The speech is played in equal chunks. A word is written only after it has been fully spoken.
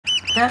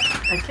Huh?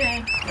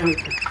 Okay.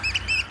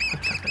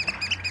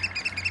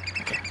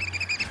 Okay.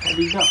 How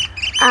do you go?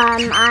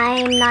 I'm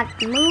not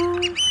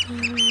moving.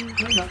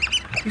 No.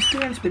 Use two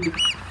hands, baby.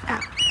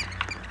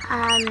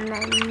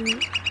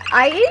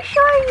 Are you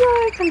sure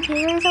your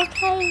computer is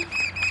okay?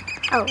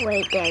 Oh,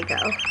 wait, there you go.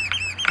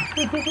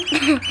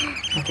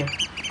 Okay.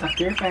 Talk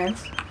to your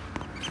fans.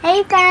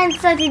 Hey fans,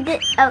 so today,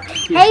 so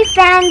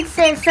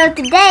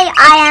today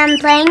I am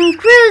playing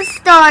Cruise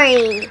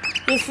Story.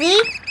 You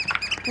see?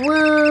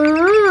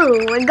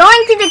 Woo! We're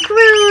going to the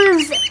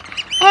cruise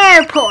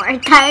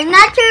airport. I'm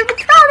not sure if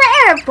it's called an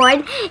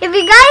airport. If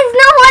you guys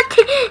know what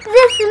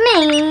this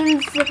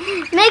means,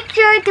 make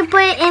sure to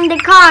put it in the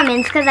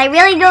comments because I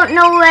really don't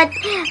know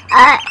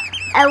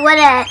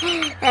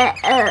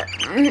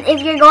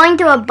if you're going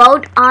to a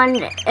boat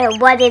on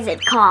what is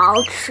it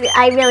called?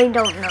 I really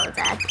don't know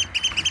that.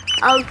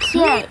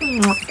 Okay.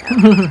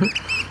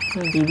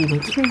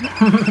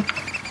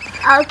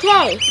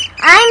 Okay.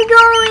 I'm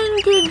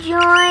going to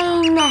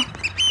join.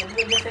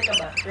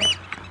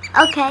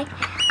 Okay.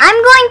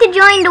 I'm going to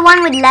join the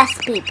one with less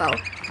people.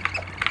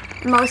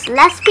 Most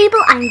less people,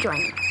 I'm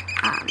joining.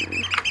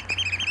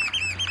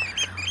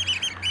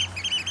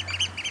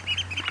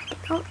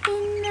 Go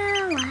in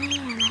the why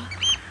am I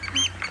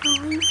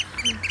going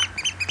in?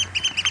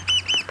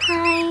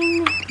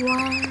 Time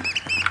 1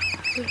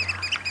 0.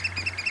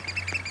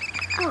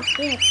 Oh,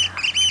 here it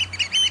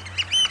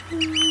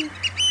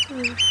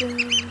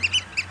goes.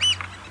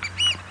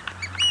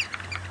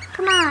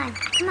 Come on,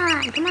 come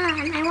on, come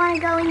on. I want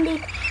to go in the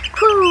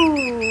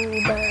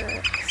crew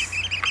bus.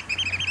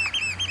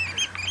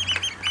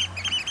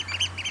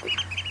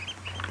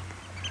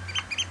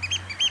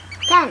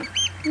 Ten,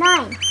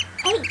 9,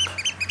 8,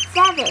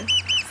 7,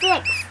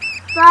 6,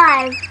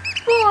 5,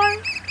 4,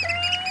 3.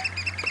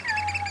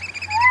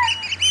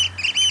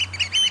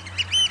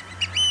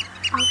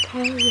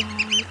 Okay,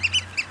 yay.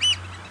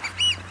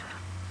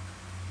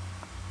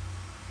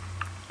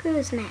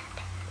 Cruise map.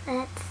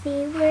 Let's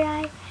see where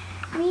I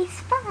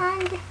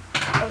respond.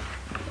 Oh,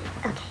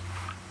 okay,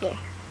 here.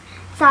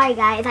 Sorry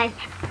guys,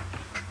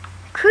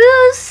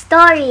 Cruise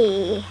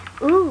Story.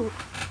 Ooh,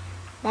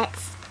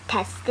 let's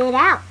test it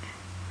out.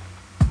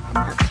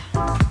 Okay.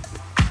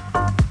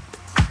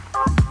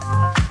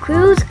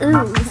 Cruise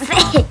Ooze.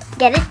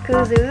 Get it?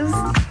 Cruise Ooze.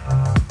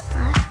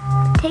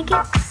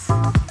 Tickets.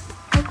 Oh,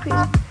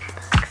 cruise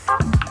books.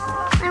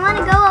 I want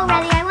to go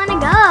already. I want to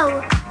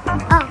go.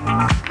 Oh.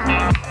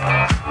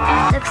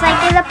 Looks like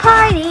there's a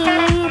party.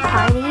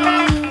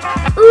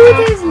 Ooh,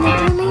 there's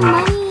literally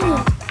money.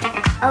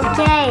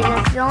 Okay,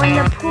 let's go in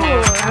the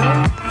pool.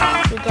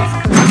 We just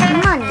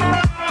collect money.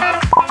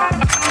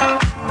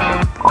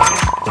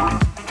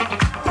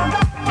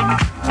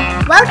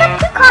 Welcome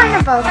to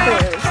Carnival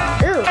Cruise.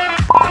 Ooh.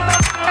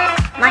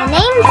 My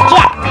name's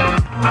Jack.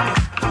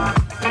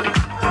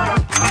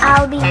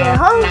 I'll be your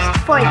host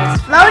for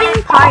this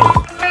floating party.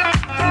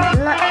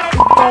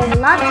 There's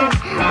lots of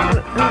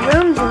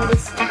rooms in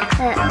this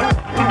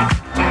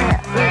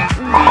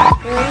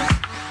cruise.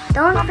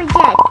 Don't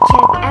forget,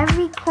 check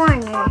every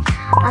corner.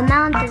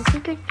 Amount of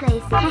secret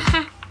place.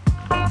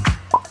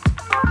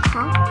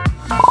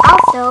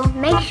 Also,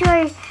 make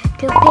sure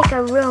to pick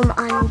a room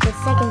on the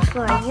second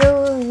floor.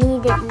 You'll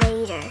need it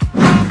later.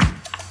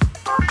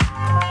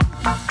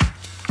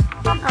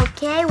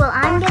 Okay, well,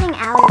 I'm getting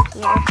out of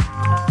here.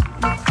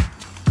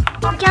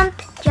 Jump,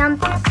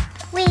 jump,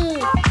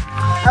 whee.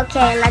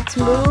 Okay, let's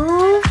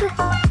move.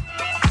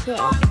 Okay,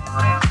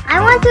 I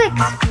want to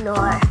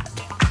explore.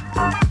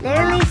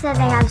 Literally says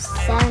I have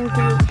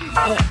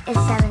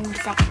 77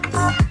 seconds.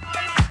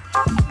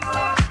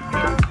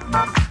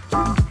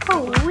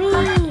 Oh, wee.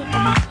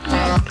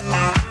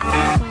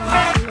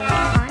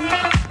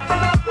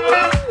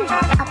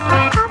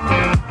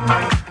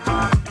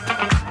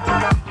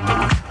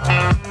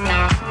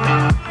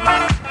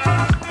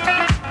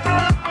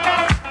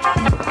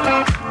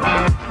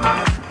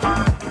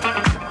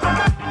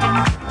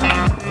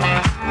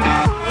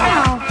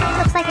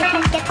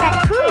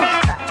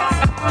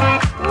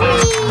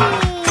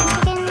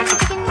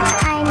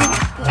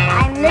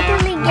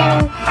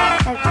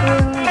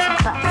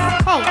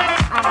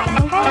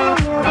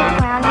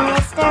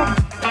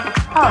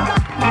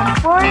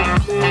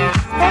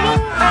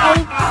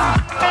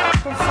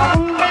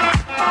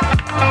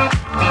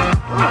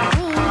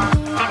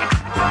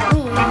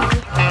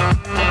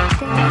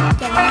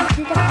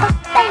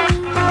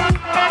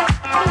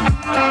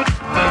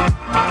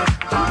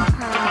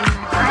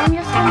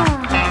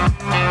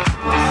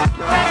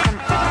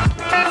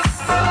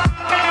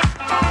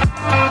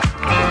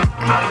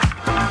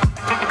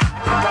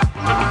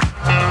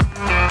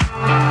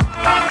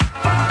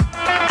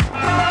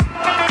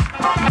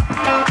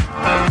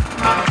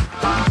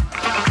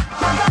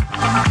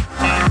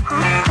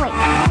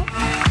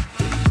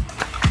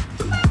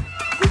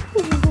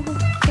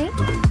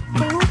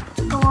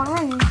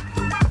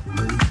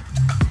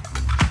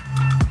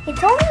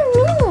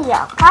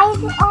 Why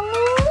is it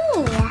only me?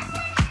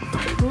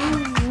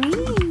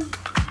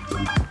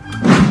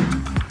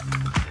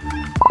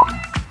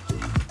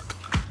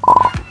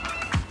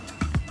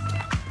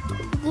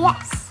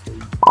 Yes.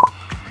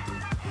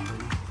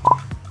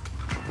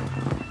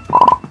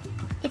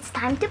 It's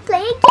time to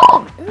play a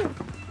game. Ooh.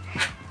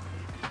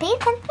 Pay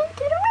attention to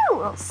the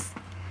rules.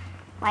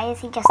 Why is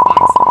he just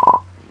dancing?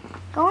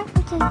 Going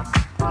to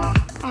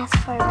ask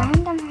for a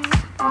random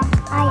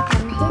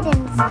item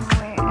hidden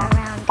somewhere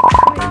around the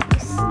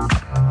cruise.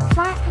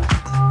 Find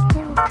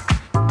him.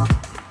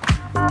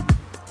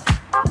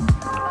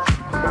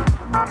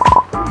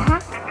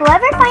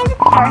 Whoever finds it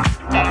first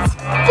gets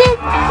 50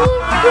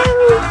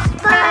 cruise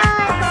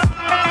spots.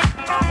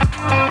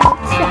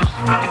 Okay.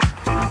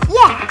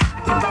 Yeah.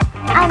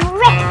 I'm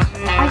ready.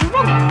 Are you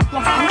ready?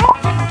 Yes, I'm ready.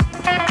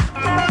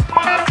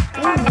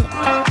 Bring me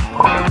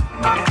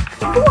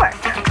a fork.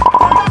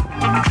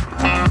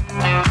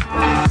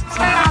 It's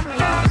probably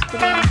supposed to be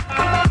in the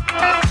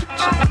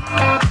kitchen.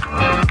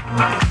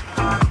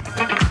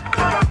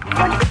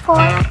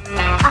 44.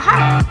 Aha.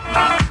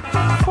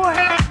 Fork.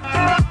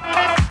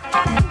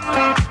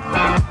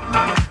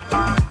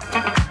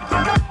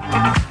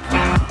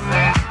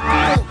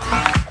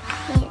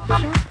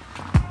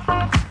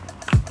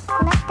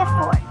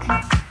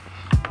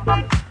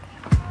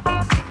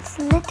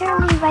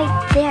 Right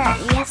there.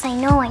 Yes, I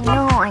know.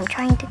 I'm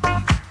trying to get.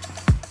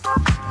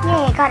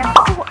 Yay, I got a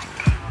fork.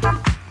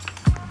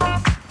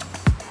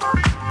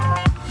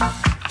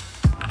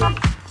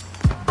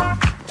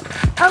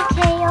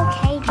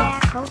 Okay,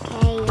 Jack,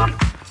 okay.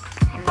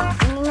 I'm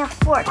bringing a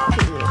fork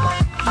to you.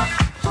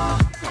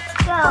 Let's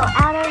go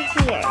out of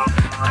here.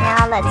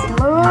 Now let's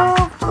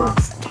move.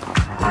 Oops.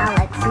 Now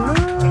let's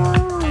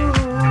move.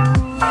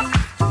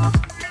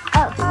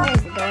 Oh,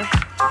 there's the door.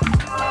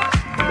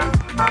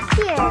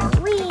 Here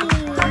we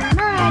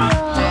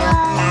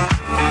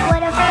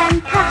what a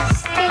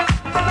fantastic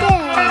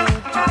day!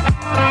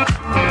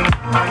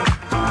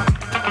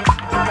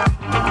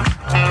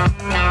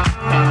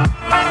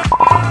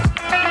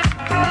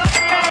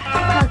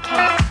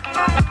 Okay.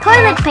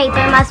 Toilet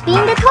paper must be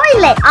in the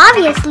toilet.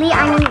 Obviously,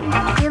 I mean,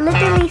 you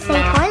literally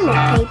say toilet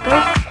paper.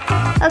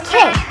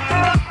 Okay.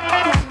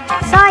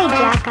 Sorry,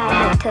 Jack,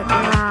 I took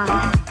wrong.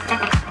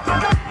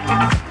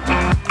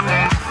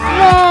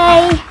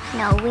 Yay!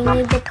 No, we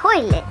need the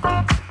toilet.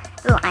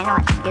 Oh, I know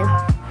what to do.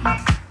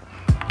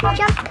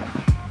 Jump.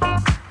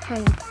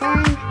 And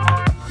then,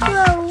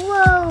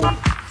 whoa.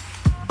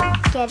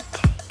 Get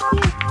here.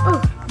 Oh,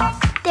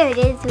 there it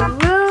is.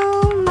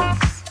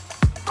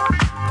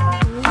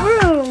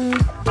 Room.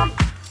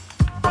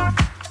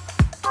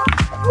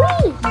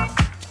 Whee!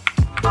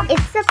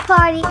 It's a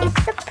party.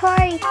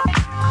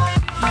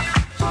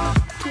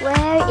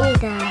 Where is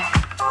dude?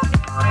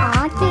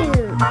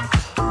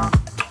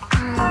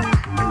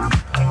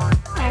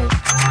 I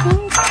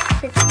think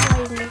the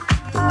toilet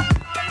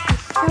is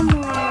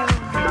somewhere.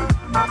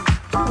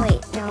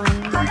 Wait, no, I'm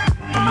not.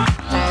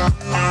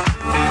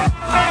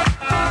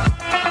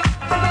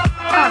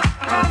 Oh,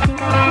 I think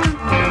I found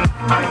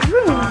the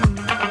room.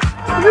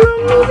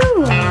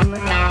 Room.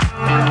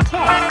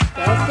 Okay,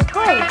 there's the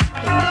toilet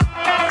paper.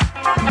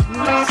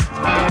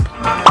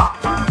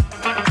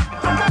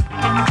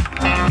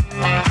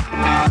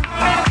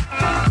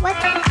 What?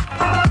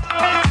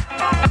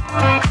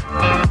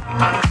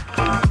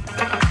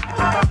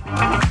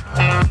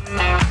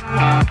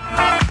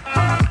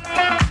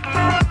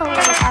 Oh,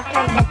 wait, after I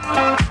get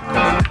those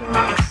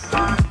rules.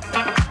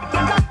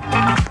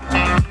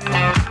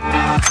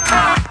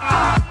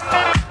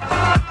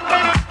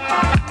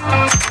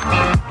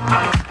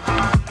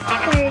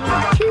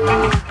 32.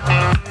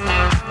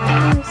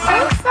 I'm so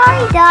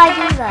sorry,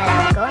 Doggy, but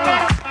I'm going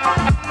up.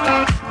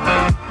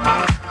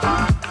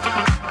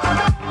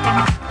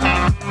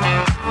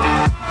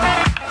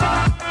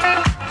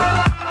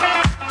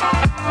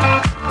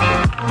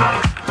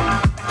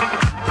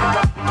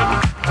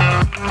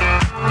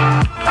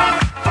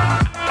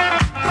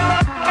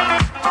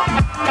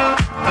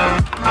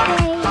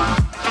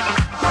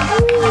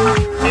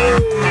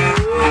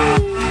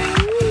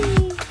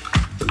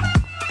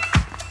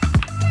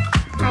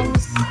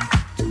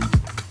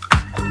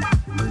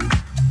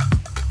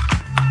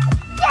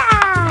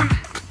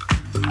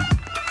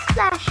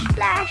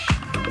 Splash.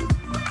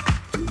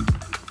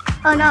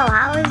 Oh no,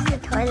 how is the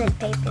toilet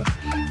paper?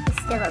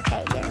 It's still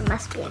okay. There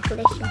must be a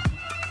collision.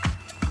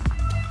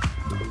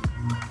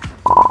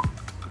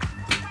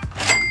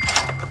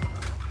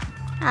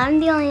 I'm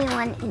the only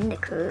one in the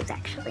cruise,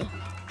 actually.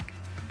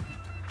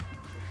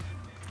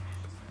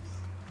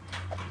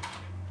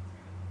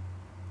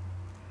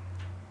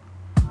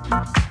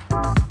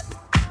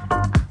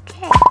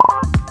 Okay.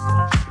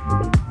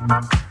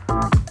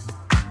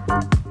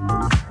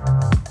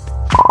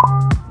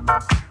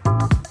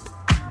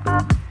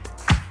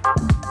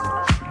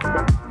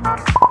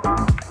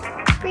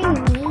 Bring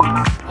me a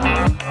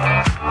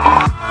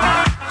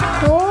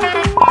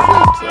golden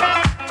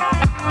ticket.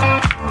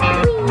 We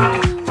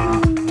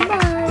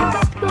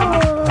must go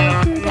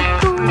to the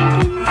golden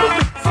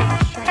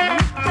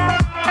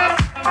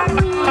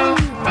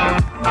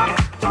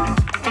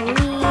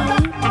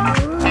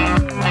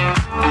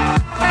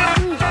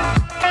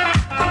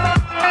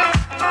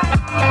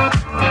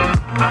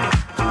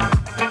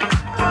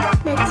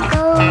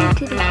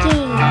to the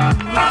game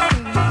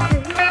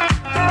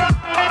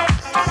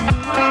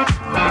center.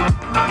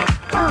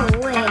 Oh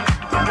wait.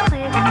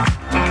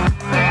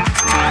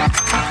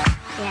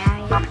 Yeah,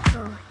 I go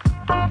here.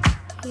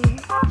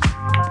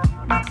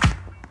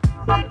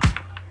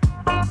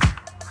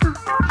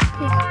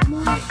 There's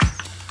more.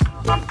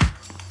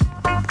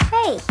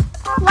 Hey,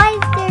 why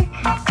is there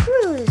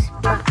cruise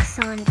bucks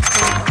on the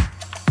table?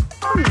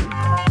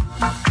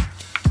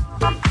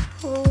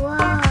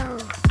 Whoa,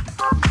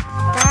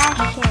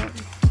 fashion.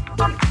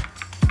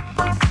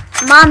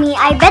 Mommy,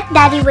 I bet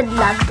Daddy would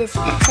love this.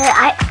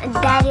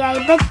 Daddy,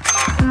 I bet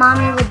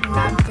Mommy would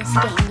love this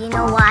game. You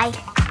know why?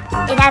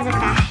 It has a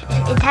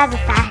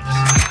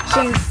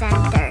fashion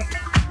center.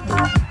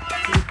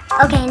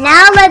 Okay,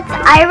 now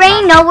I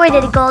already know where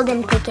the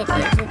golden ticket is.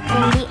 It's in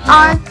the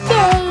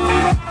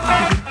arcade.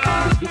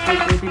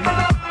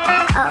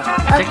 Oh,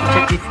 okay.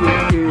 Check if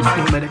you're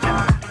seen by the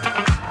camera.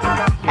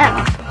 Oh,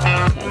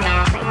 okay,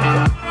 right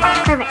there.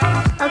 Perfect.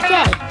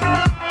 Okay.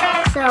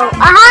 So,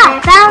 aha!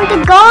 Found the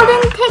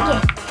golden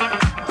ticket.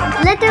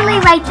 Literally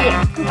right here.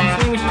 His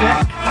name is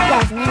Jack.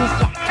 Yeah, his name is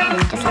Jack.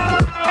 Just like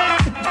you.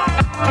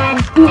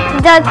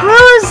 The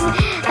cruise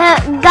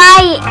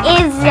guy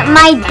is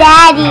my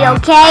daddy,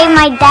 okay?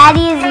 My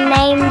daddy is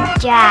named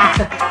Jack.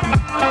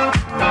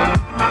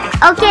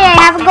 Okay, I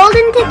have a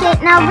golden ticket.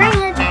 Now bring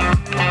it.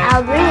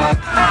 I'll bring it.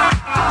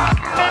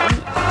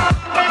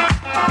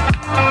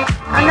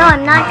 Oh no,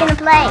 I'm not gonna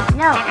play.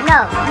 No.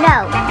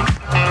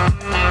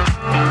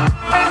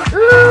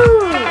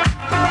 Ooh.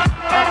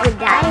 What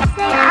would I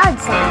say? I would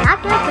say I'm not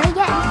gonna play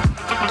yet.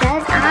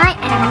 Because I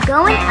am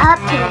going up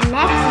to the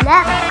next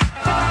level.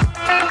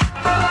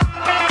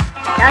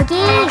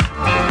 Doggy!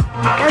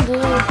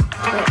 Doggy!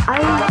 Where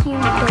are you,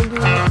 Doggy?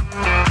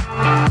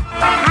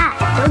 Ah,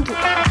 Doggy.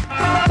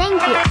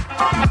 Thank you.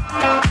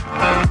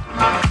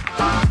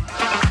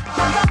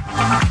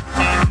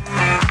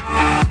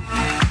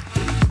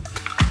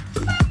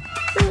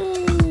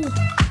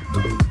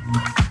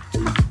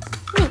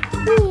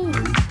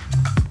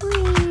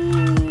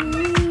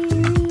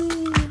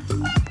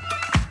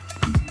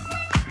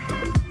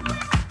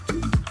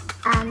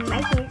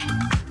 Right here.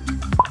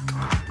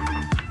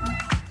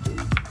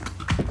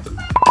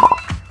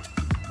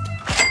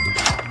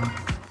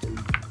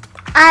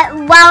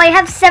 Wow, I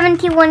have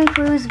 71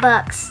 cruise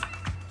bucks.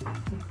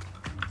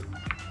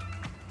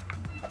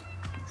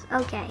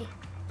 Okay.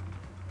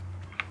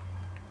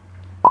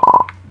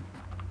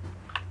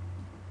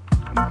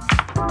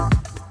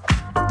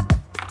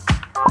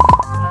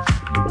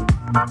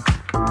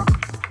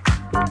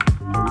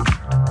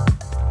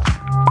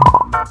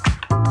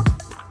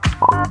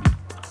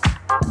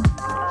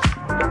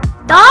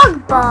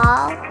 Dog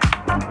ball?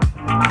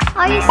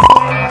 Are you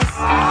serious?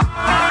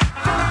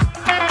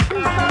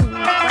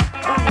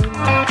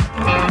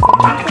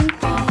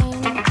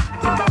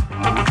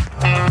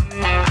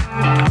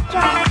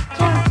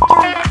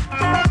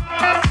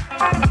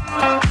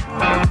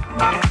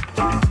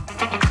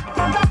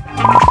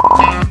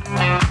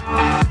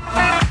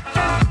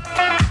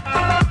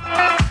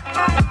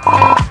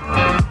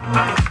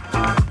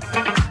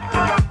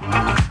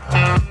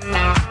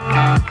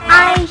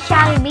 I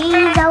shall be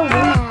the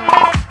winner.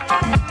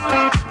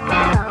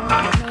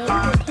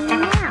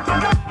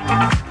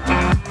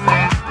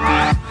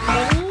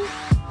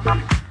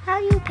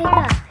 Pick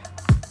up.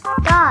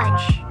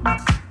 Dodge.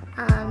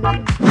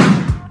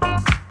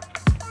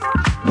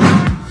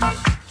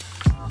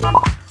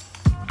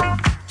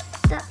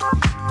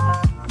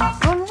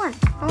 Only one.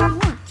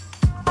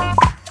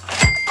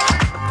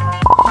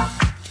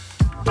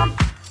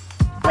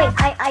 Wait,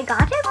 I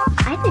got him?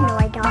 I didn't know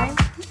I got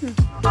him.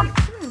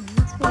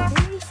 Must be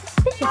very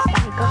suspicious that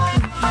I got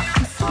him.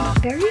 Must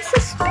be very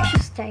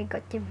suspicious that I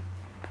got him.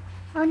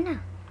 Oh no.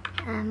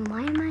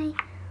 Why am I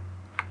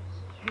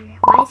here?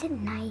 Why is it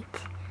night?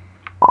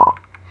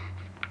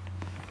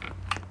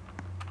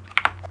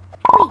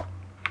 Wait.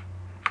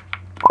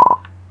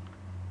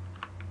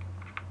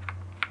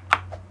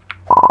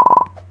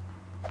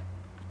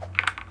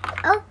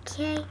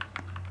 Okay.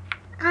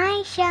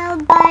 I shall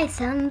buy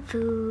some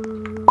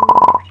food.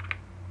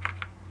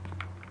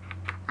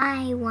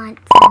 I want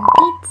some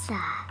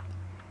pizza.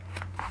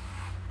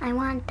 I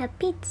want a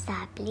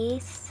pizza,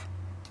 please.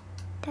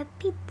 The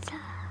pizza.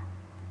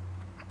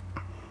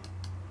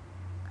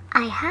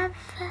 I have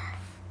this.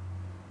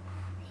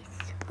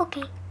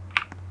 Okay.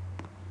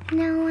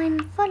 Now I'm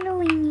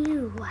following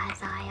you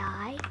as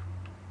I.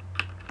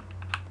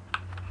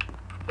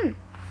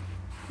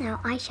 Now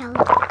I shall.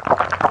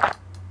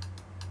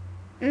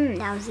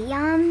 That was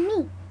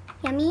yummy.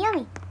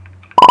 Yummy.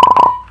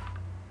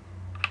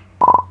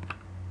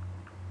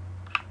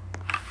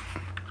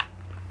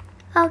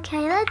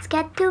 Okay, let's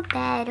get to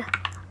bed.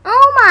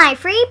 Oh my,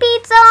 free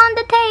pizza on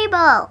the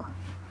table.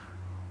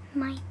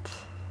 Might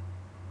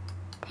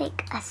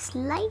take a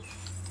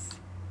slice.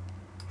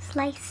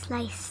 Slice.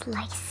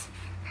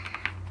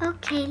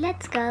 Okay,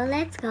 let's go.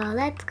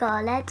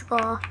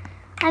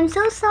 I'm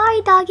so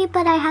sorry, doggy,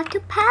 but I have to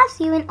pass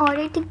you in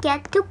order to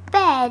get to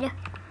bed.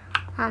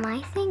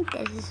 I think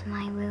this is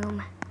my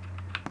room.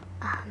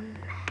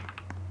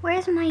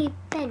 Where's my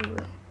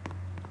bedroom?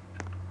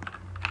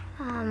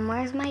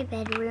 Where's my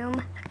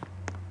bedroom?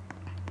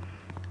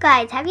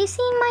 Guys, have you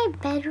seen my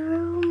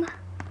bedroom?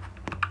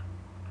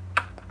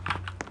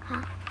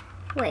 Huh?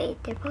 Wait,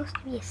 there's supposed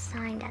to be a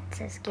sign that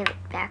says give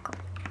it back.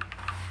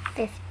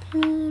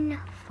 15,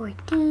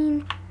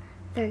 14,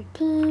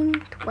 13,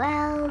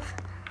 12,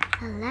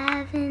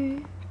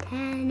 11,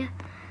 10,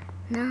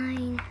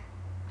 9,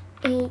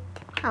 8,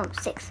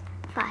 6,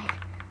 5,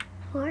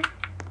 4.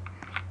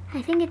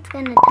 I think it's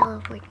gonna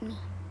teleport me.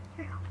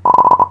 Here we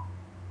go.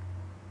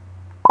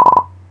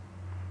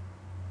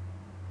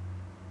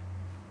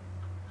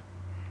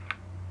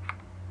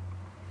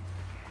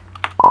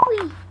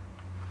 Whee.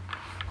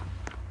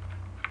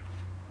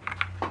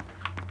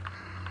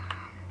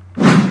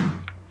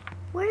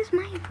 Where's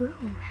my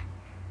room?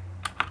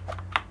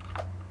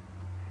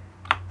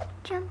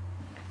 Jump.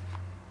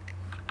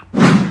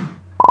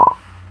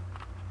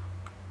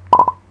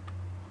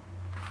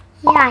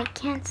 Yeah, I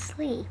can't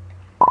sleep.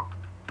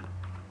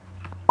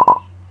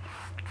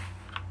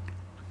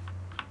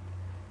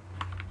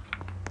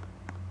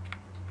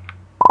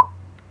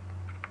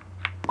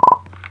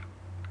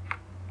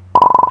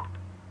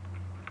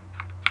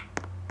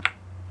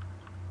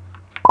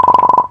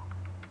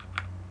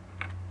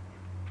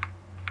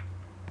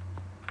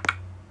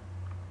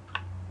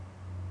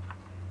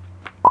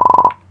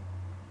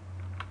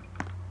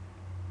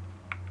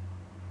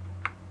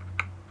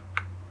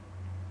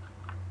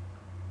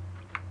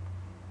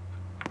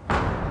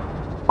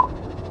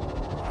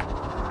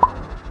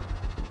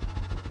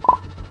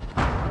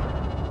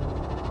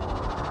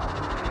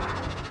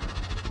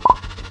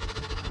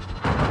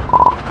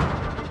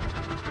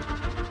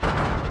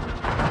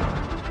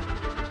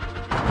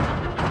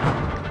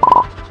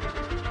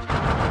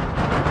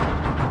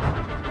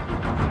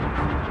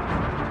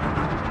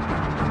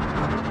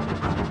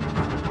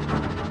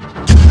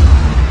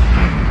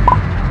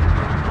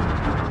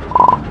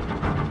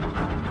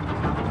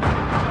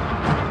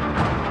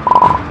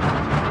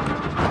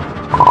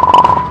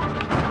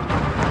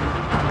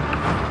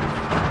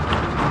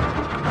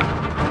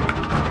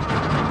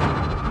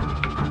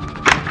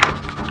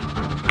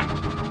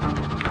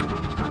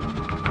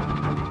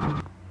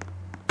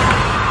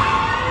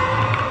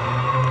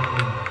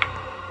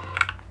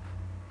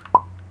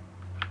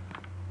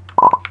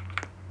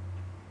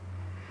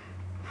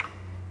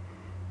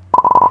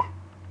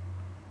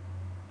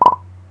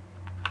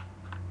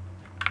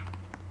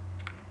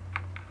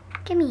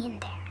 Get me in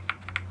there.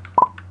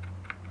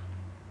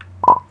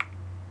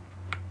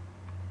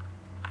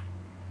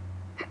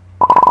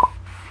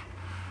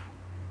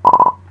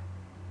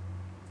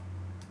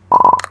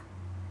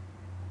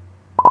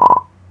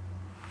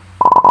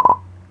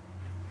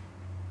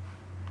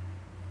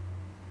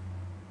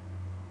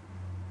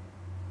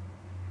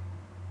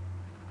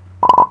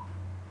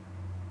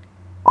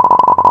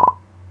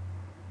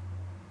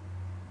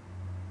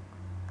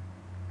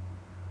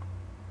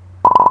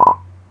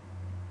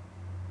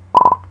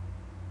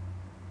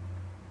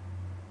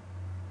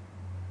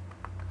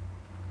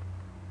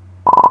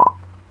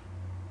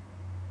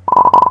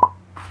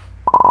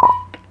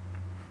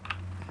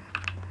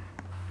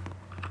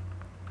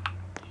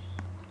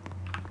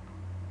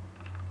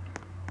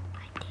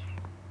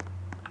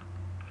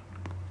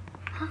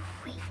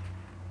 Wait.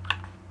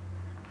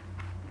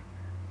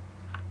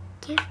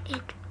 Give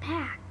it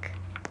back.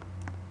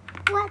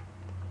 What?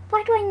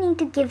 Why do I need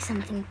to give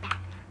something back?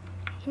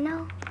 You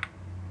know?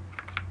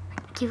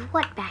 Give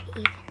what back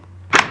even?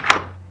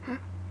 Huh?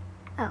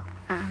 Oh,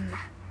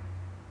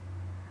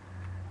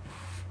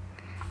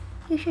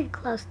 you should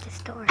close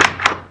this door.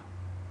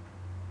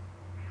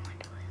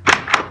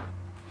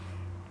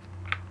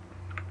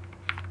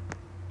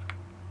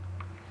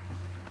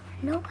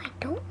 No, I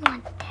don't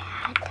want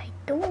that. I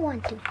don't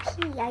want to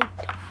pee. I don't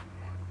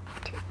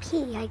want to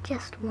pee. I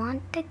just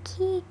want the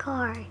key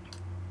card.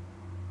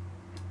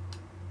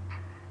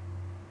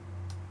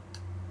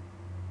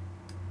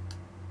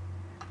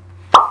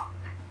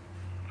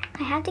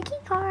 I have the key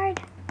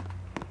card.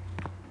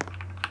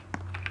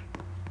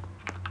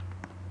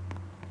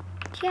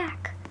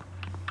 Jack,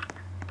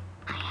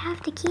 I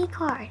have the key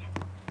card.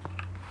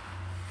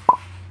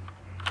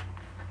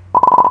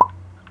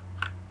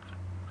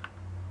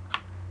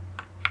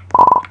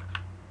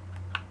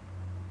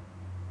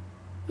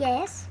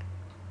 Yes.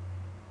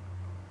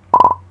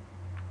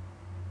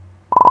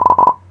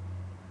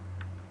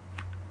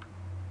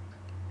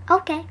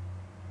 Okay.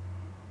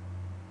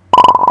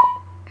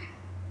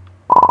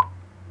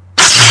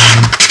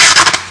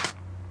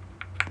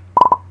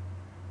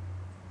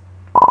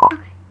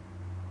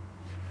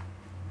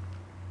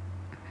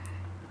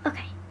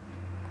 Okay.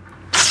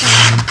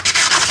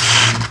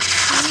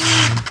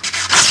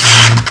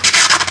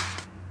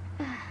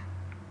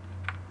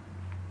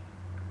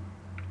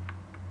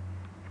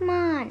 Come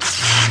on.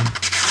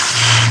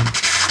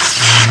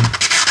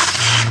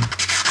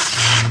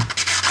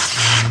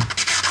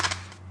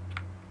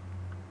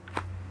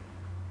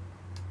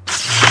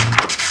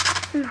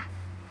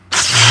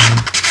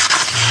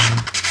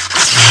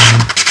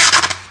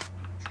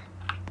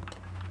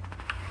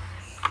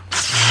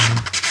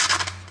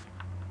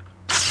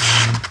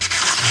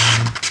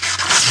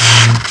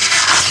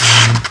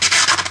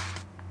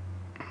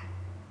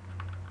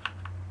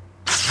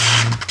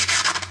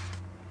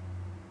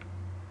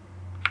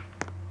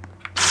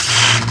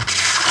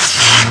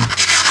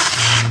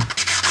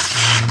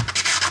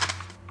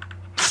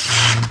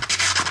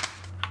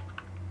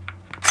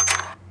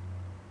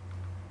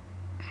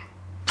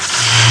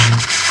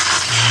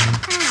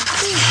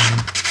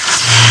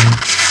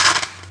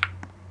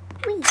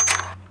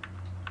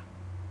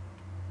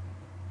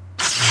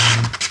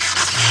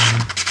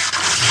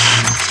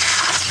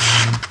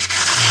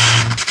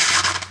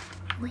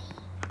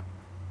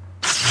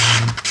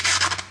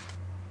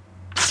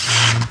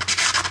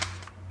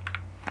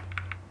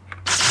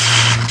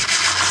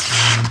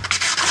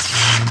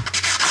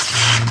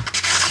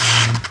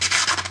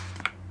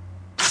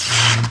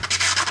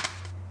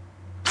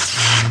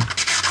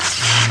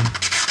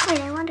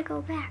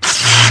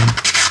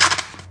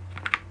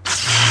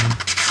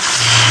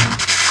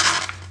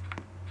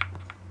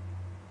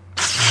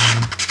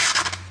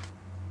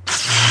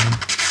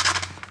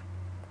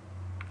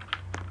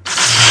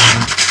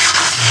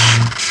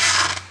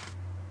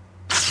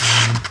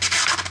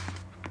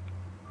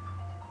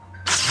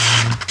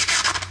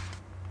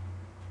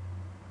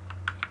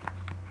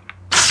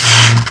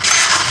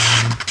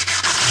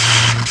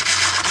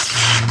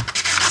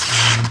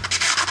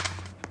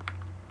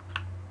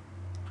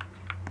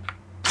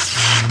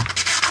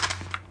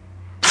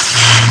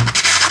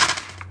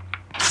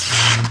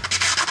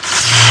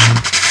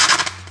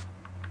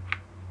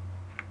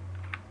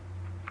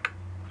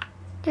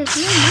 There's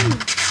no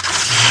money.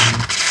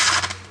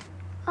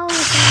 Oh,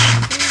 there's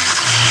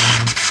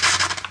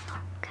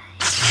okay.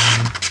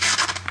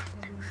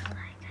 Looks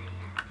like I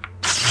have.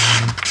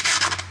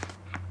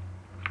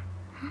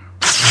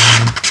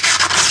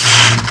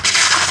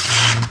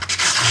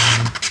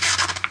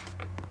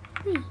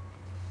 Wait.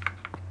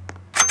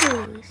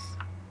 Cruise.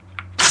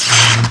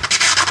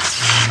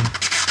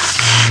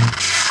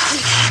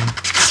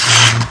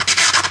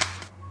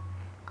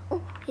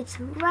 Oh, it's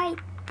right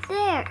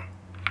there.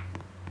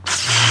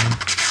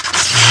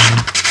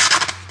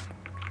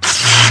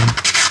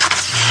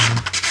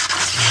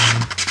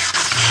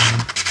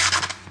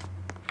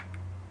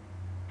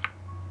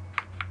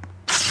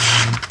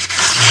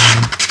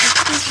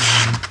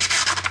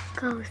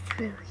 Go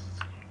through here.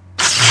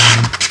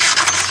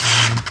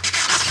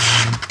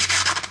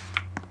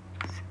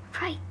 It's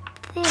right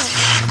there. I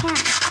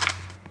can't.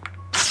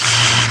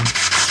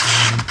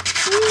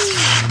 Woo!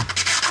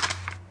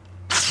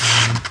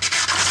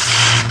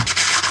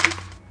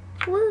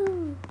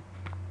 Woo!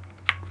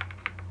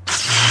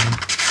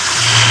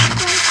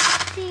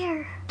 Right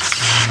there.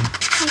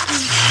 I can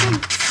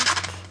sense it.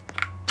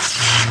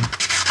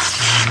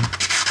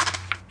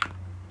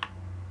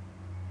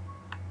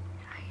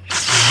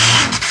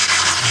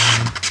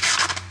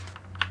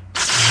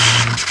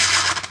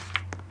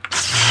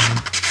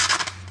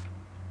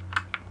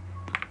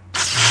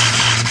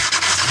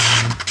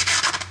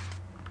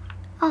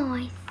 Oh,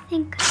 I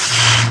think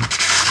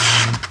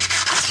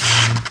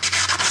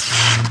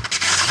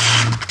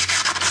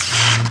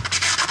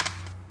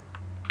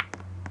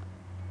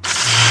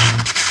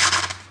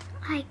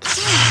I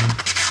can't.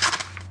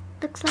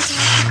 Looks like I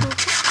have to go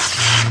back.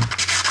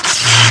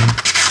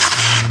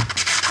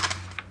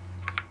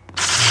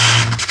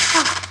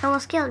 Oh, it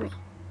almost killed me.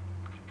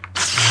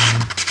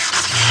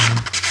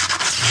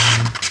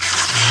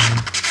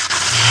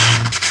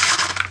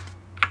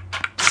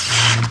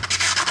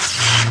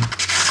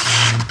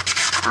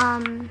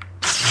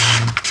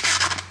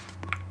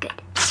 Good.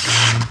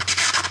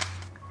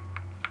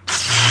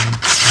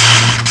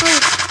 Oh,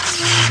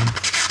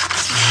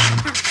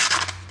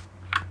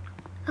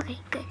 okay,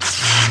 good.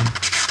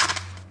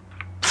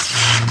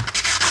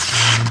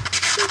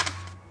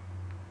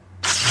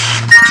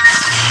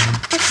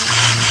 Okay.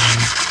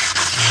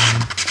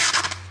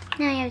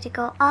 Now you have to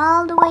go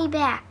all the way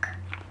back.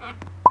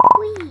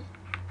 Whee!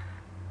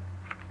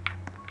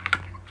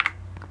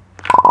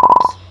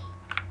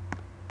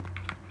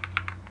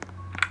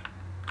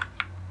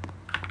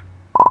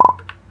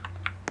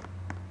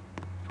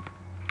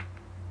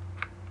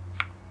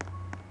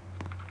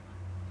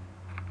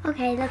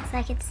 Okay, looks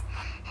like it's...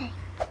 Hey.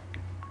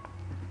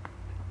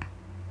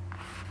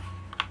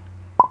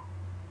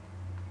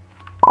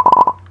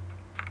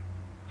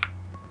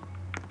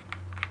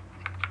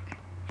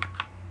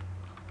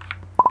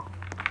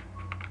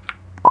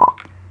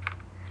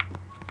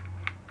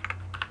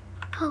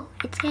 Oh,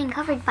 it's getting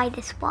covered by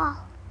this wall.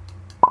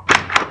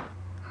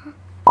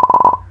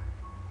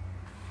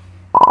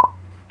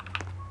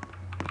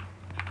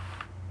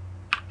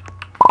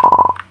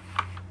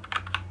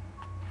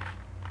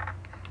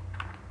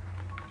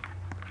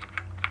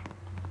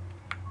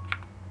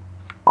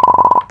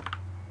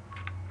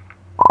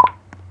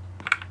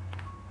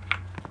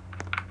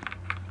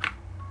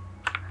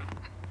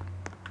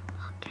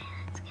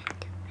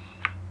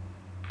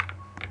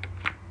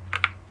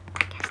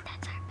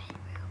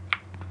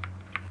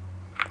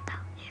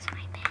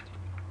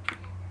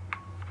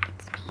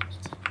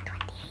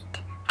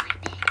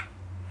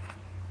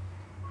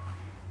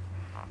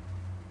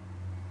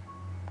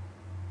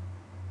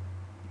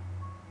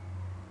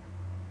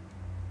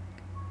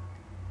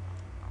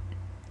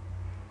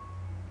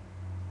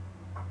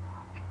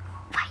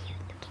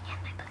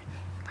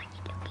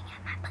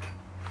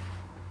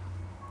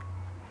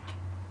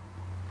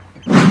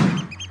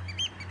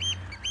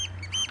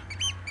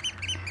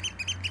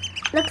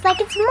 Looks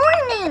like it's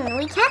morning.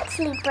 We can't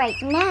sleep right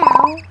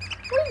now.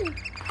 Whee.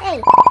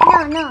 Hey,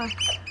 no.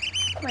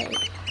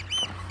 Wait,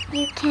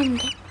 you can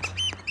get...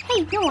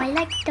 Hey, no, I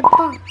like the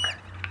bunk.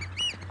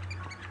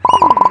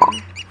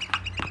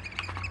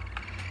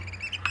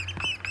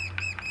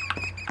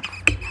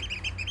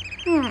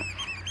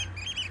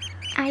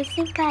 I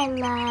think I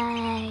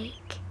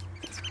like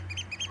this one.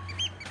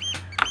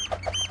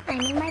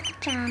 I'm in my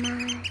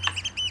pajamas.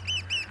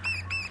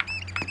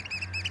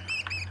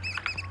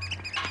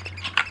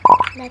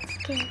 Let's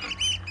get...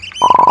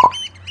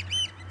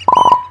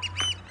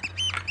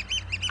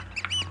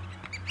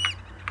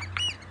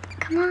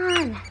 Come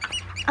on.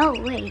 Oh,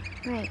 wait.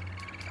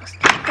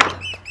 Supposed to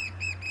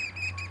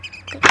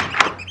click it.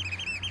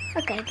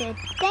 Okay, good.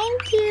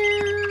 Thank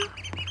you.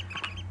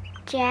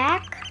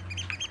 Jack.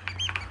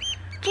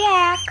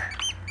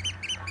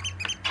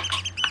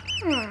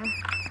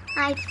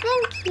 I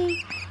think he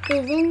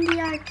is in the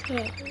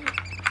arcade.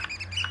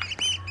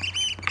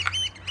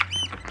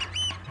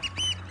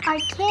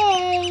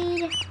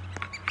 Arcade.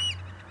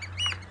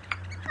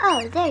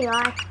 Oh, there you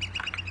are.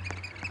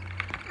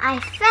 I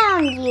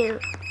found you.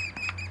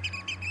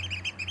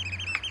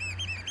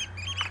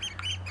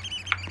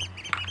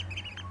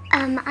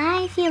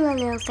 I feel a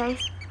little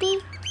thirsty,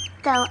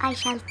 so I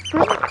shall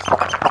drink.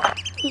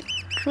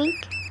 Drink.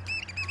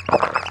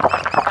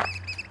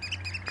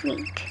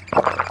 Drink.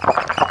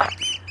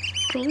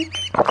 Drink.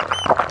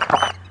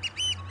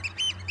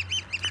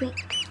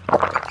 Drink.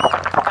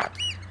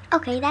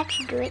 Okay, that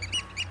should do it.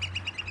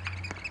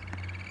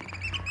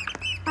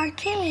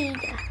 Arcade.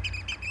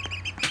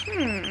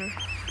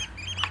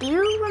 Do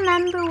you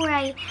remember where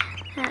I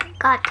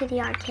got to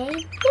the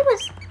arcade? It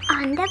was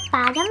on the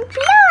bottom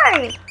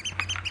floor.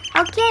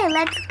 Okay,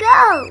 let's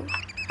go.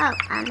 Oh,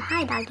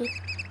 hi, doggy.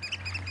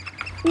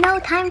 No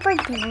time for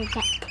dinner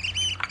yet.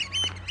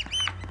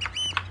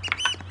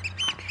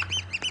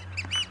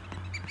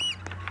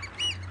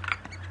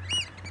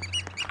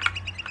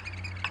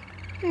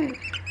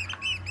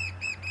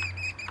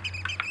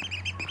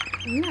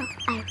 No,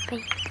 I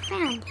already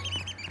found you.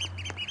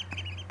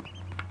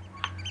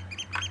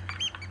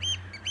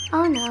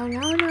 Oh no,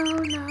 no, no,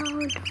 no,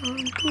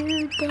 don't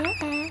you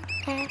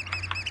dare.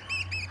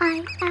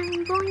 I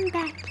am going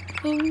back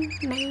in,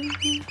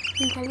 maybe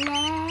in the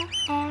lair.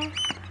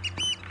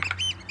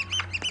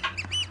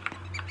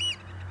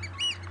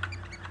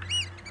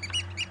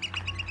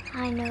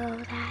 I know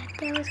that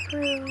there was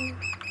crew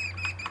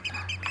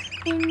bugs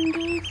in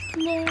this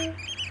lair.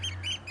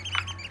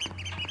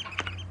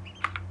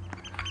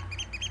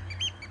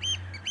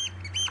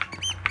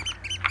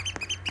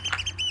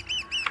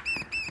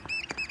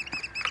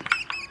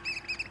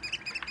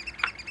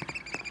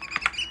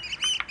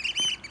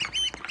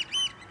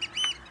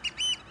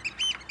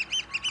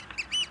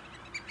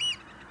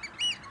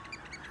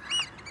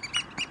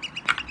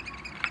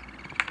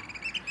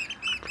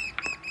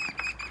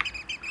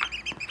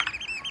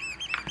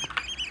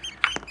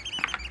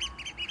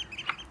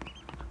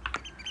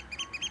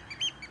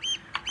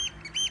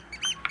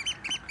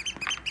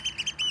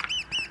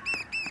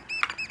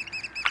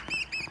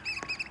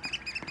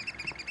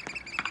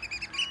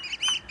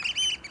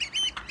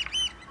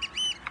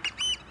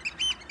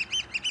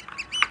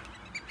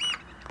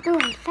 Oh,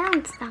 I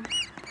found some.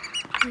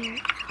 Where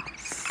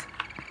else?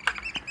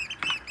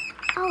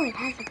 Oh, it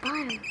has a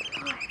bottom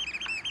floor.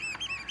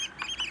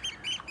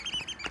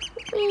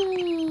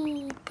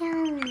 Whee!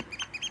 Down.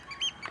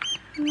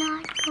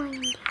 Not going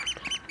in the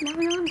arcade. No,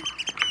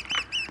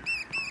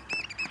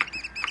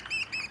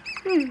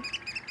 no, no.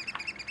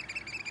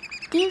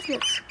 These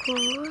looks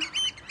cool.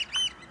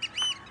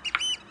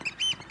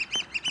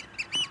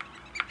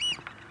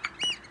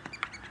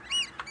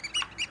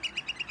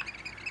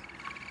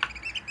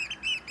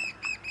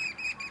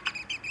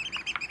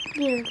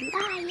 You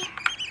liar.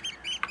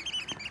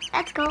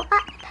 Let's go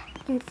up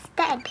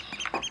instead.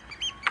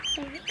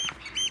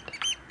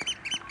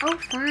 Oh,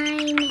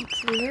 fine.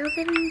 It's a little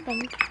bit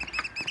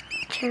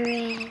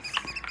adventurous.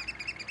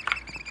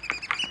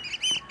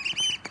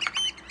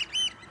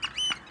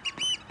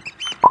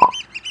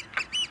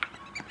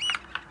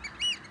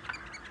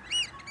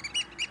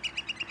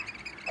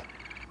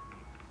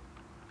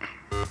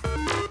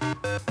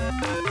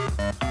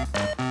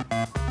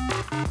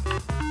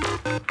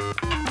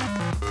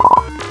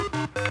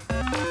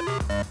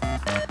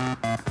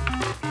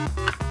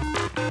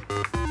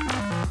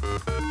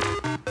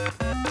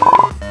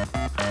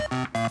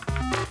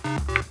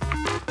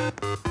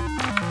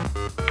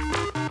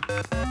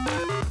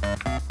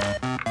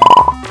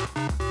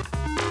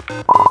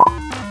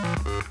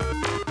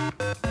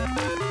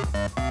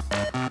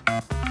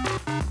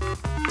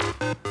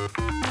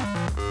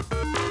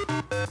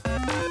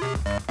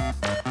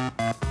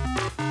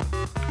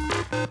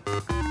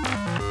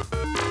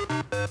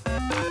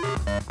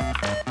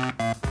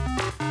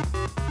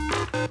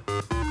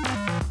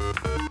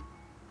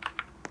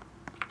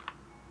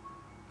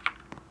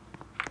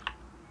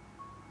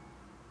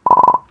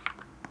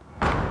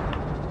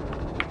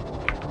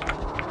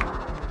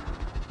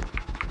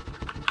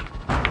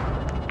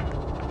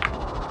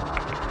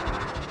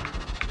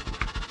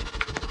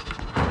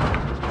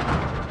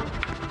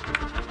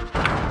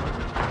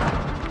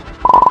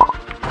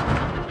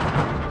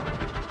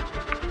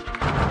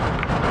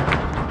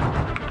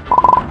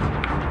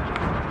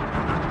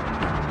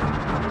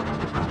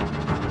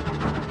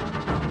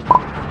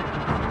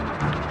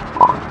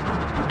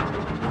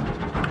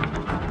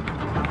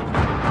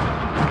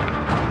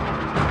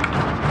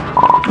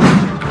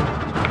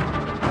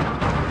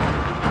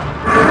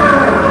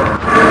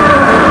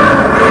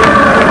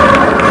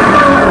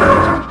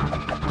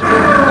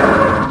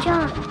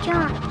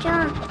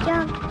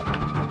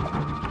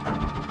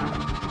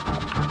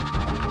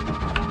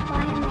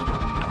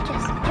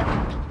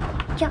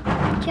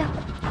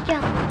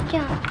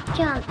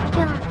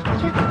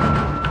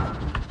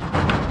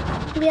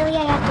 Really,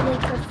 I have to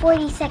wait for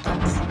 40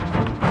 seconds. 1,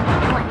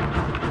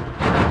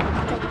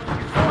 3,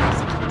 4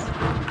 seconds.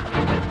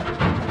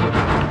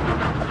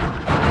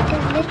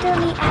 It's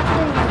literally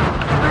afternoon.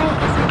 Why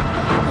isn't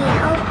he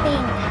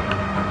helping?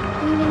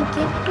 I'm gonna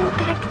give him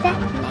back that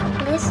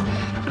necklace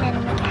and then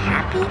make a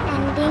happy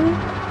ending.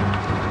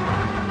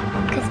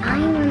 Because I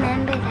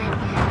remember that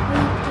we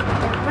did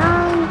the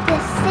wrong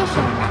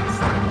decision last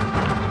time.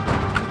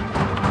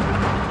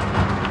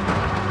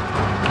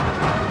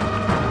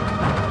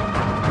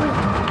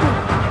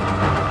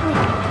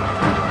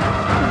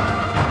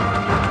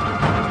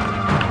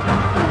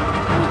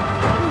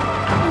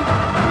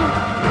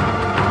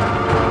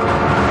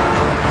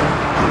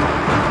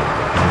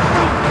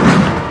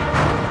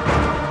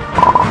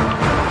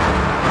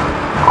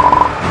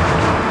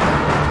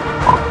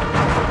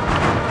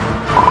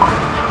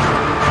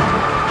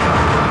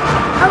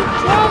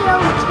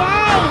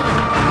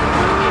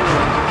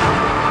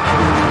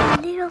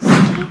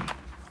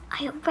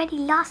 I already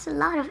lost a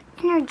lot of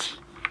energy.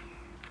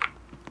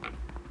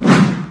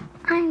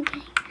 I'm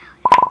getting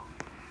out.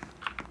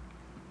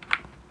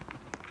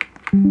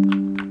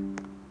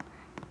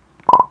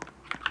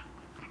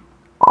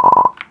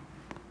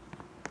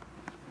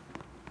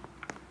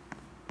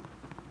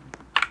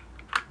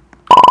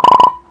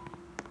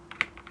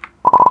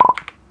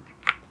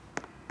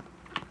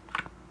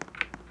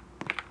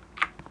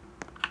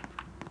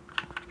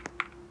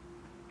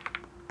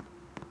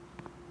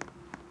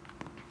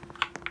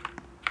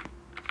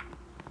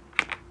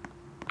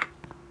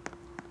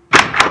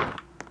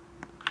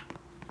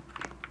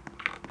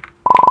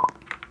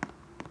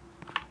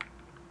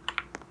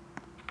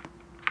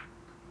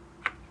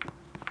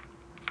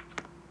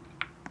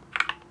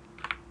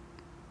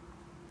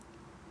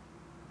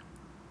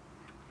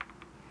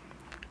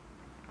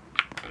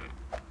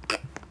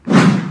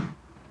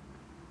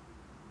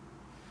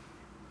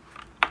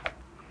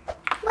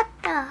 What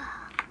the?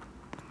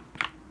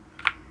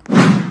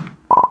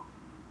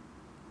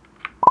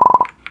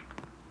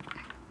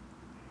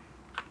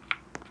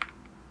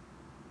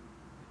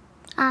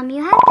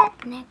 You have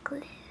that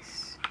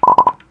necklace.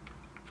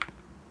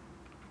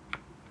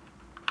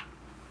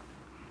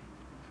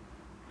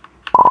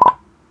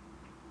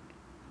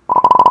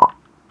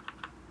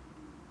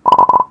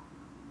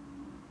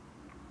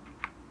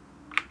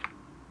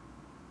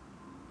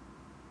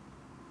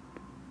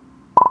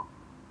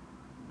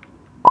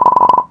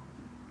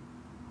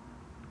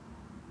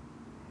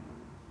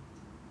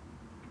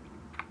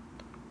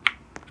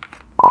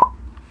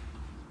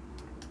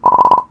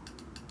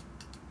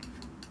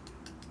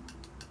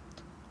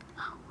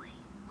 Oh wait,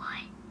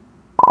 what?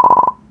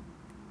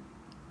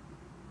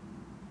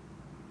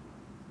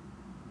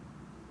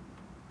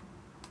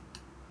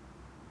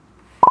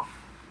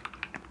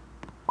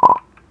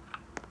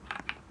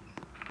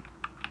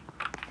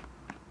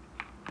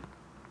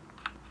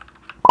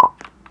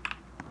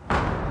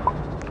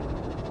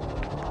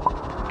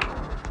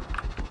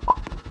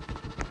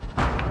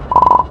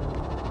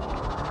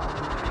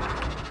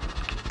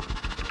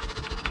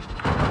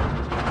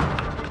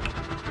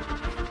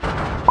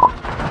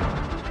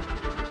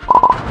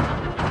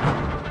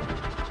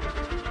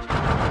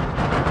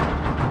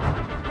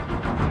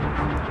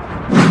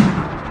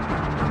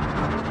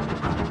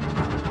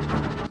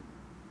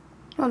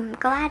 I'm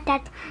glad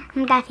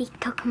that he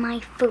took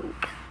my food.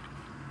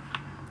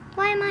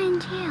 Why am I in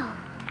jail?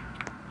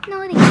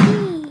 No, the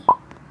key.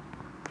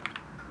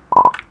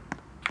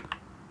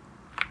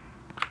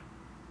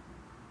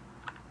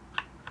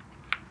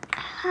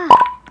 Huh.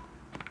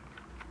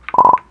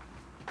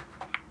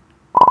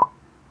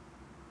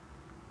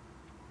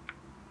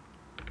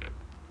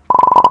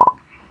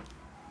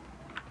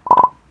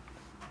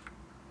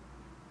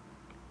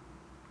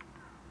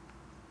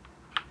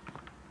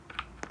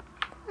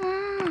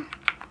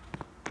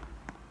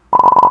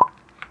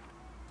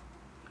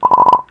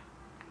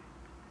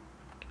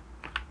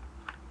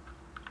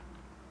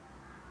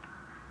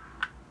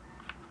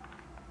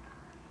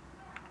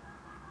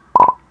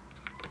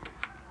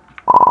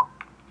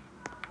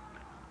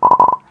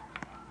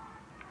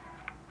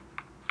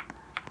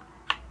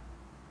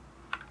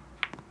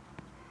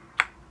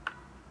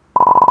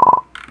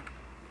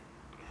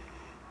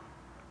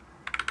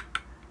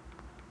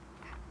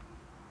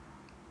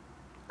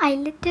 I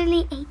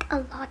literally ate a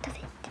lot of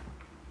it.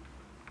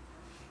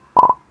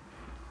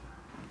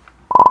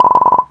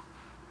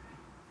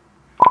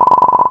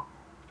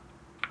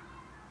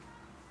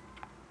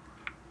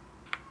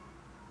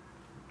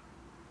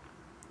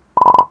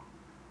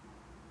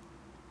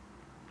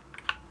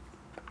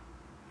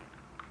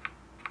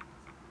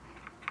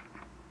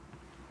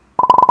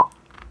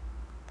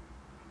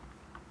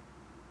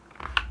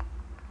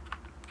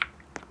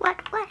 What?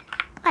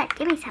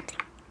 Give me something.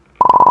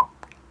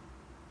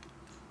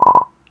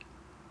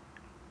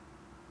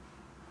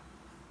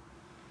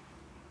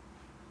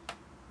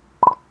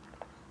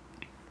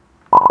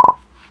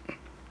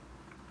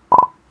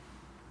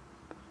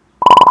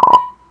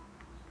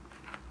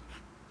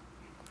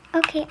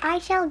 Okay, I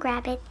shall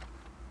grab it.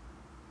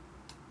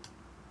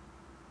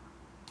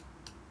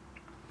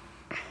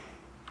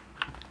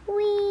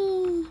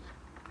 Whee!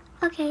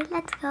 Okay,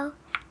 let's go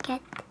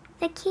get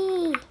the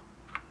key.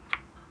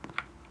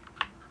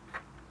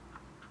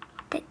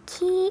 The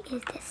key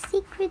is the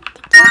secret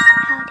to get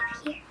out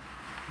of here.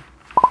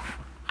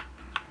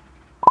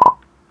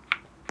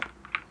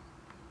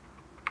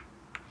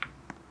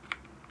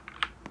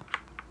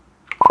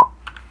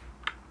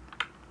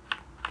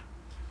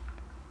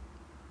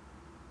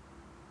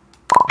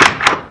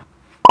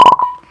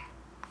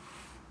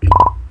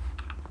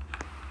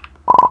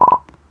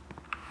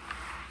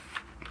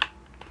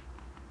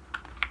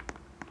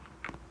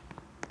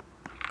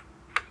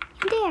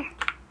 There.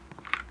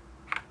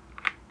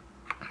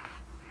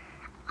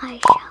 I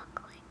shall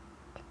click.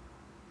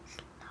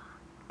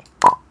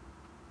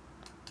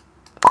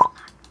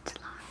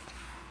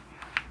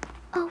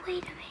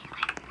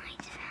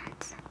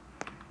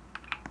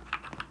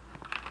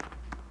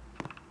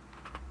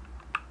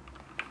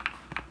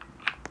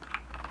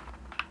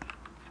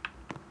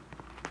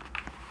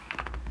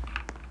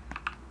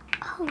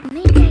 Oh,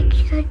 maybe I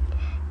should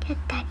get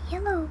that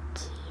yellow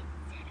key.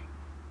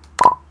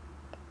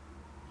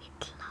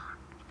 It's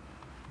locked.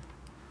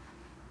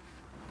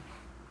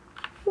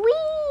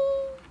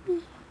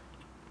 Whee!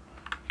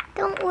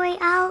 Don't worry,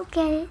 I'll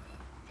get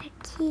the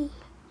key.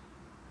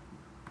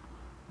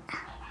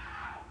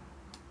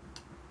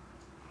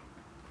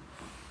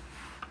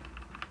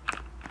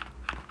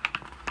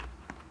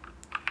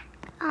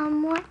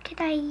 What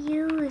could I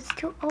use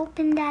to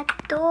open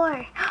that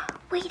door?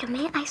 Wait a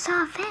minute, I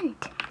saw a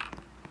vent.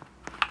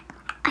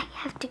 I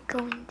have to go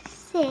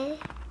inside.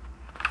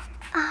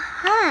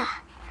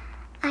 Aha!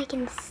 I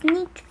can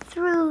sneak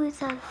through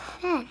the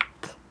vent.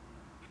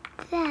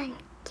 Then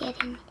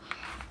get in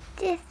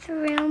this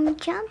room,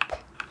 jump,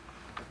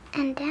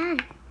 and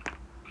then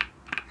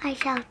I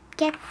shall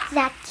get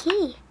that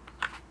key.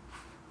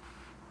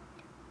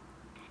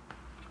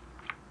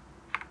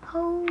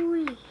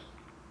 Holy.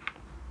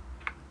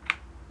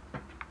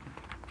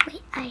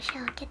 Wait, I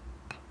shall get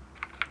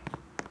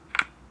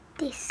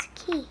this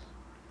key.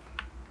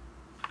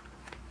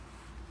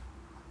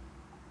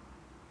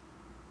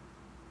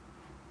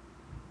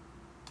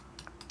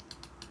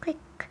 Click.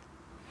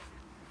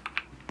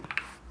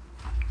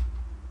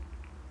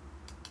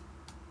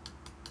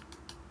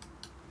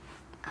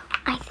 Oh,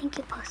 I think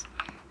you're supposed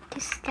to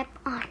step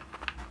on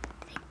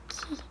the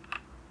key.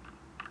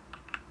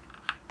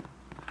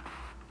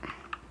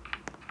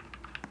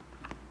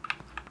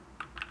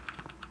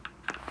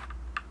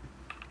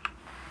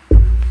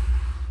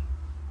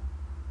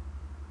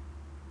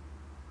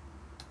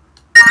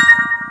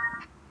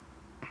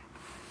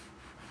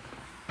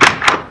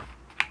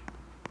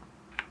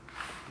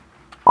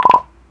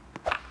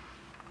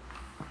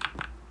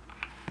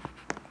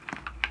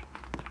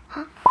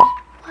 Huh?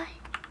 What?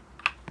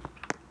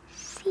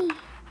 See something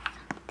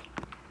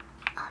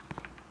up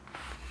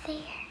there.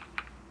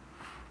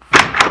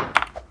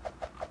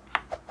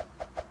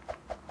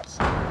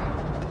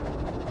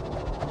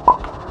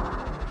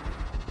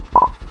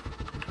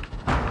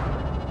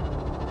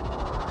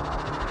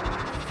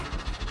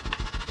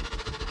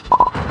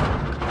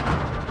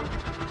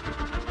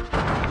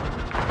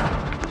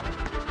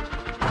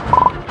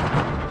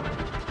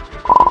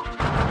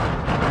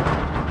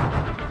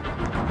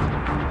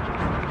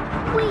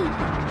 Wait,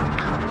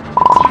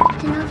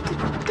 Captain of the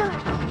Dark.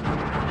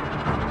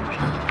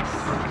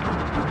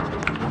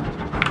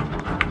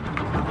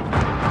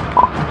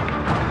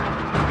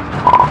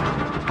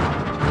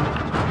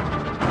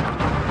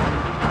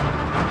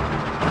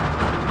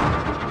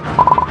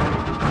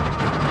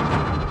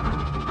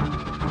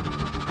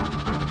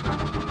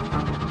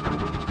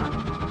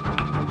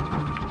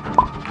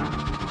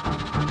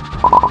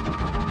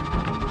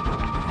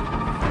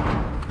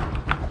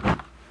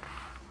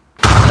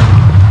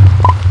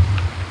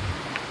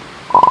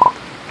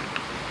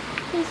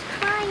 He's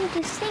trying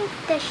to sink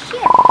the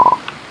ship.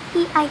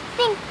 I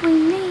think we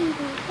made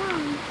a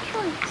wrong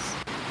choice.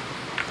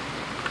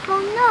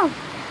 Oh no!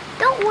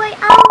 Don't worry,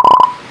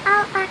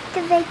 I'll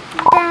activate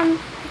them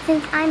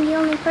since I'm the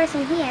only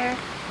person here.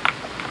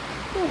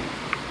 Okay.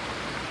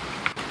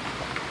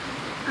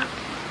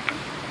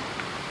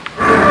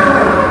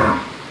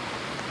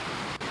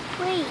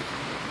 Wait,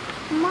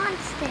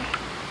 monster.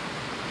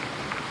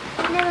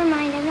 Never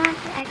mind, I'm not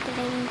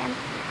activating them.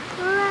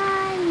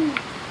 Run!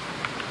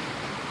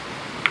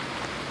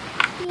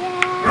 Yeah!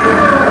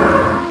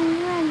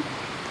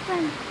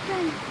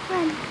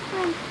 Run!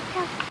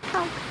 Help!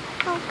 Help!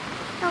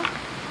 Help!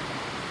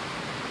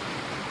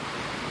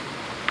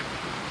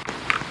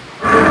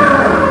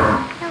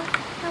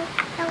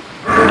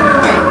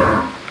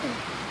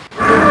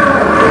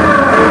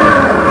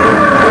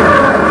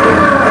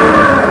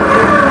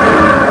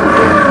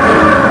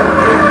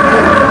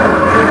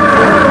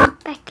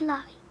 Back to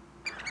lobby.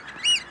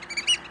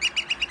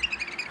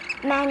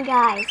 Man,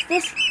 guys,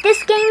 this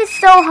game is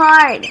so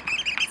hard.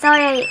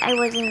 Sorry, I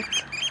wasn't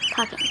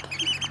talking to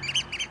you.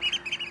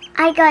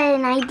 I got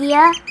an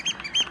idea.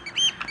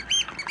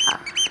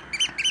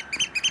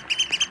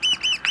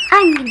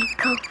 I'm gonna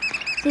go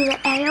to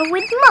the area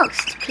with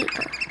most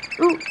people.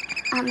 Ooh,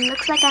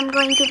 looks like I'm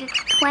going to the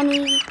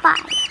 25.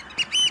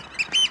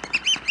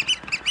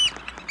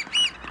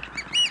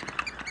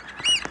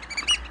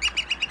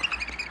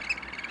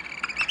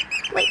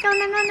 Wait, no,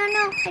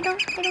 I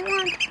don't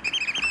want.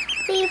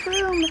 Leave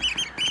room.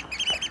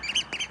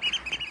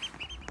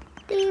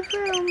 Leave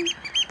room.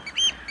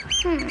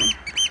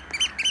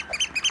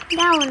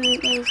 That one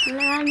is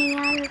running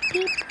out of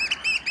people.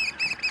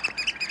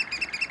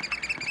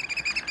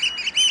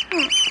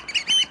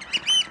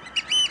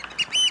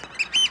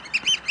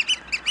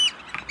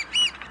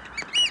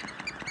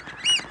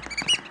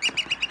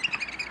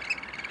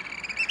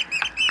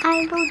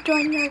 I will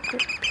join your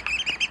group.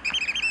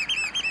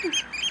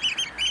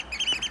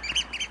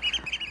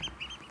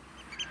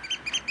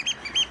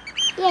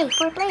 Yay,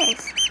 4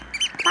 players.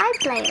 5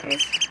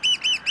 players.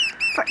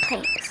 4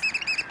 players.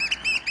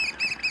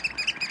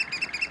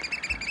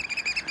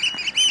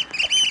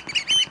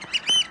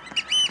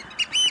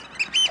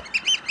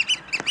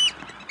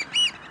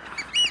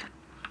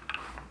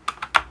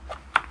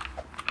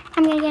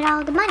 I'm gonna get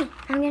all the money.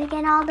 I'm gonna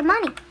get all the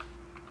money.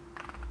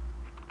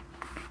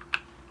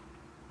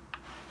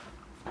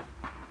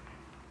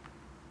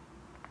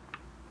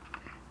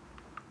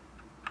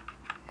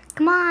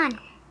 Come on.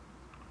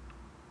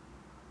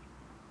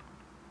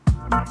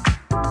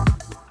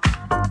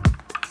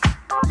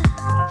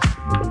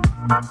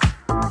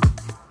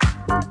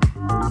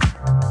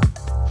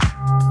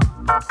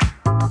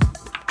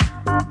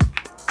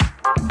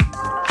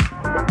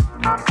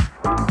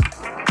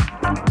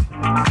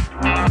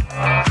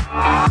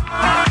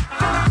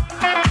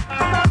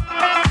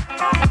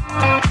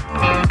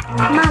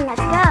 Come on,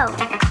 let's go.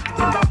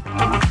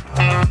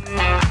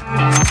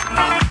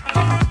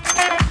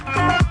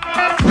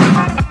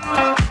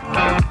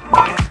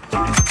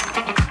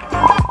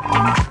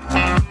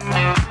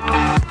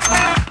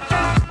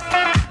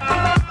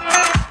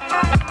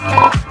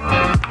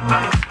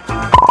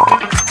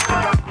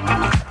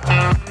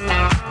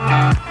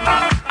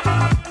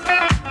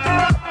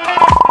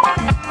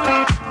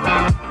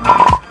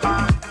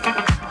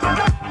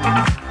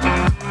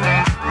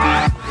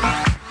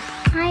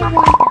 I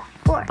want a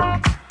fork.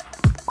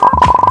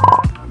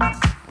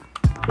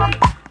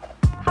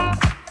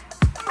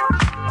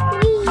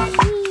 Wee,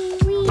 wee,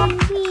 wee,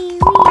 wee, wee,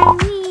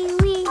 wee,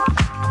 wee.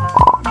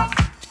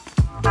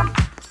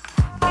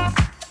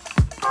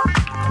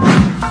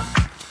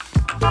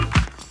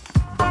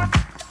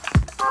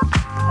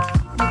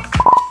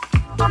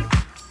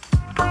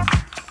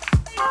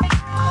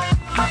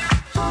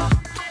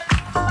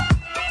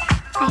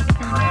 I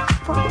found a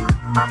fork.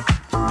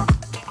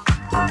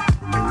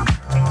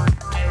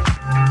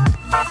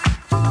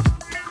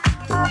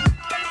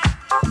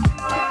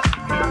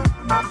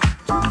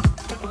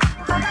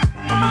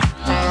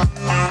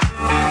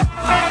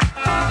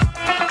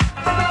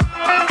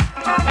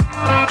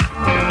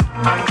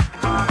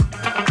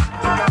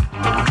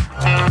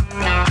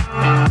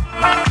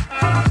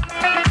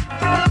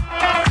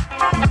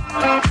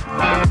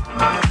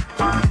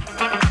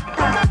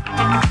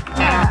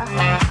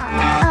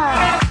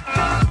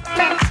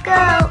 Let's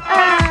go.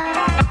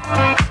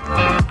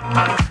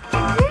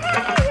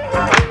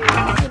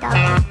 Hey, dog.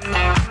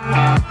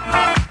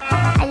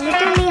 I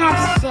literally have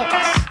 6.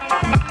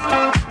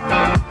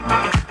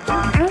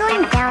 I'm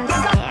going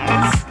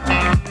downstairs.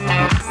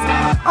 Let's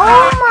see.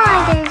 Oh my,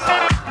 there's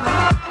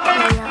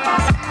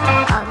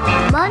piles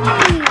of money.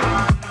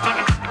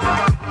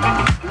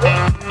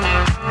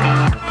 I'll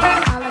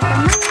get all of the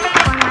money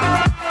for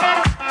myself.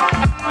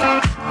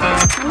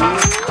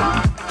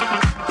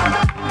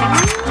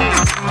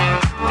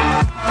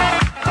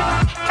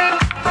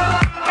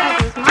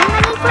 There's more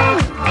money for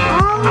me.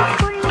 All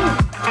for me.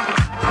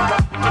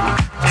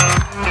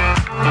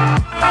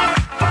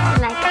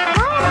 Like,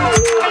 why am I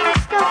leaving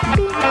stuff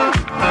behind?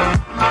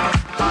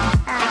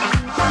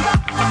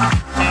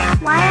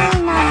 Why are we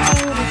not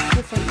playing this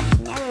piece of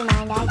money? Never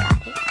mind, I got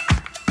it.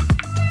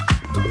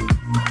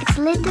 It's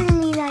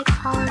literally like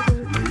all the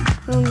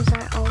rooms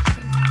are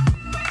open.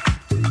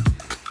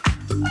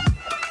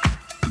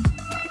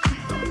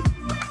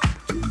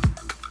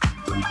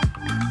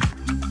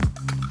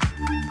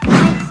 I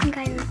think I...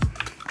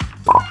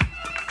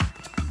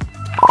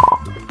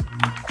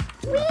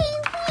 Wee, wee.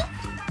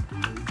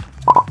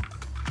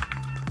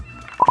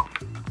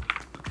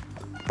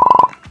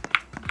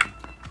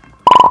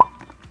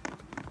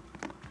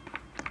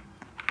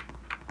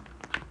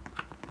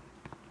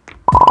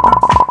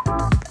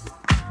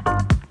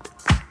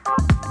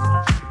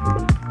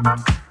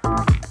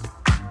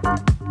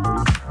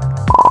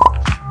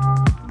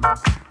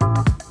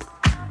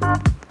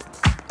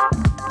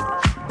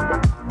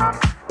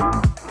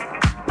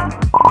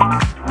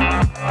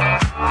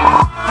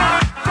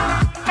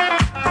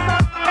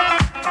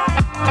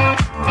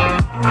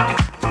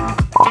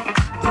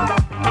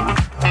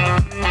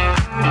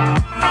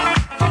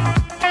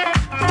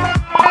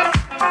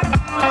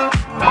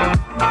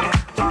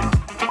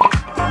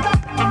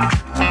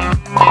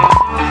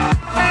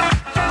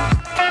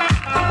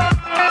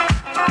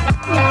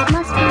 It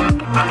must be in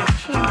the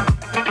kitchen.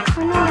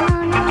 Oh no, no,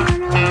 no, no,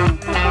 no.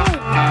 Okay.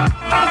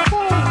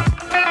 Okay.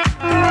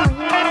 Oh no,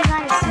 you already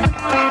got a soda.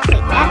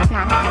 Wait, that's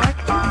not a fork.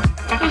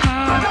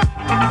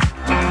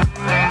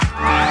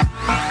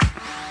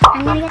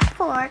 I'm gonna get the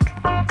fork.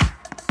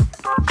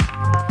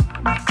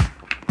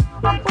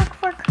 Fork,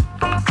 fork.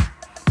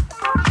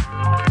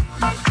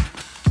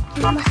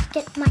 You must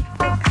get my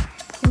fork.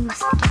 You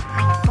must get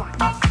my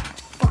fork.